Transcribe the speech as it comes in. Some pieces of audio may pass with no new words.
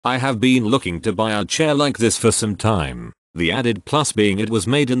I have been looking to buy a chair like this for some time. The added plus being it was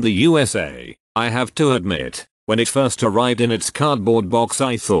made in the USA. I have to admit, when it first arrived in its cardboard box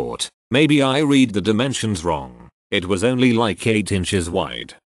I thought, maybe I read the dimensions wrong. It was only like 8 inches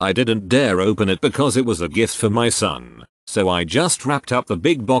wide. I didn't dare open it because it was a gift for my son. So I just wrapped up the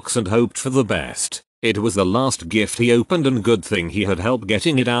big box and hoped for the best. It was the last gift he opened and good thing he had help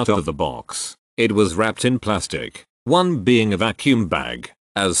getting it out of the box. It was wrapped in plastic, one being a vacuum bag.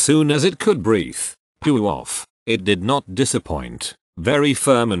 As soon as it could breathe, pooh off. It did not disappoint. Very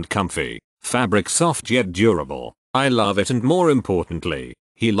firm and comfy. Fabric soft yet durable. I love it and more importantly,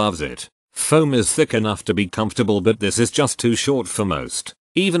 he loves it. Foam is thick enough to be comfortable but this is just too short for most.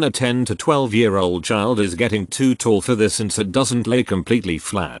 Even a 10 to 12-year-old child is getting too tall for this since it doesn't lay completely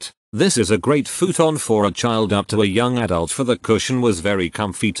flat. This is a great futon for a child up to a young adult for the cushion was very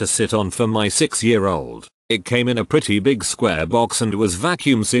comfy to sit on for my 6-year-old. It came in a pretty big square box and was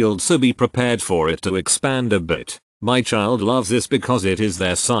vacuum sealed so be prepared for it to expand a bit. My child loves this because it is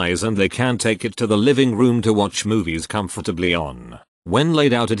their size and they can take it to the living room to watch movies comfortably on. When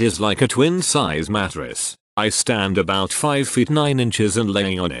laid out it is like a twin size mattress. I stand about 5 feet 9 inches and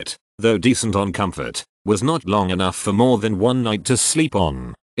laying on it, though decent on comfort, was not long enough for more than one night to sleep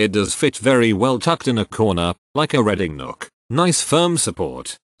on. It does fit very well tucked in a corner, like a reading nook. Nice firm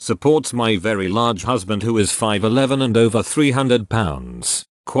support. Supports my very large husband who is 5'11" and over 300 pounds.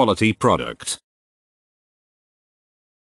 Quality product.